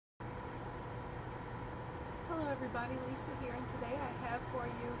Hello everybody, Lisa here, and today I have for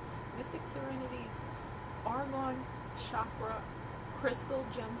you Mystic Serenity's Orgone Chakra Crystal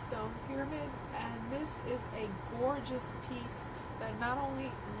Gemstone Pyramid, and this is a gorgeous piece that not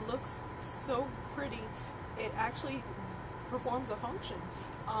only looks so pretty, it actually performs a function.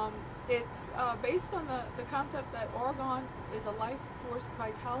 It's based on the concept that Orgone is a life force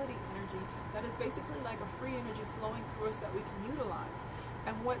vitality energy that is basically like a free energy flowing through us that we can utilize.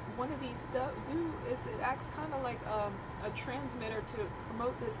 And what one of these do is it acts kind of like a transmitter to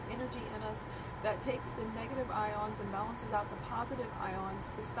promote this energy in us that takes the negative ions and balances out the positive ions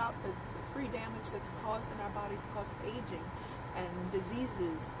to stop the free damage that's caused in our body because of aging and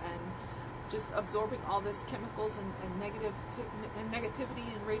diseases and just absorbing all this chemicals and negativity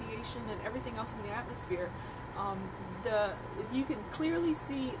and radiation and everything else in the atmosphere. You can clearly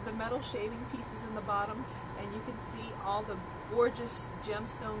see the metal shaving pieces in the bottom, and you can see all the gorgeous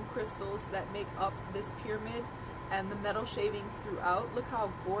gemstone crystals that make up this pyramid and the metal shavings throughout. Look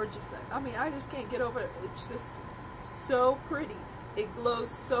how gorgeous that, I mean, I just can't get over it. It's just so pretty. It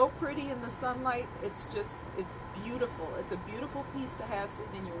glows so pretty in the sunlight. It's beautiful. It's a beautiful piece to have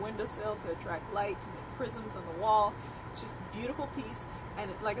sitting in your windowsill to attract light, to make prisms on the wall. It's just a beautiful piece. And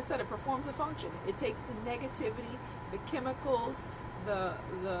like I said, it performs a function. It takes the negativity, the chemicals, the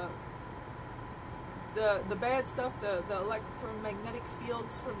bad stuff, the electromagnetic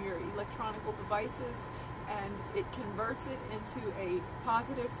fields from your electronical devices, and it converts it into a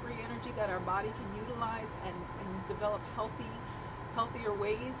positive free energy that our body can utilize and develop healthier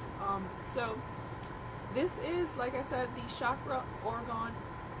ways. So this is, like I said, the Chakra Orgone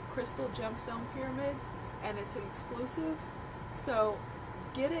Crystal Gemstone Pyramid, and it's an exclusive. So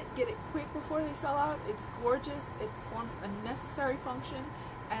get it quick before they sell out. It's gorgeous. It performs a necessary function,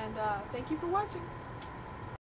 and thank you for watching.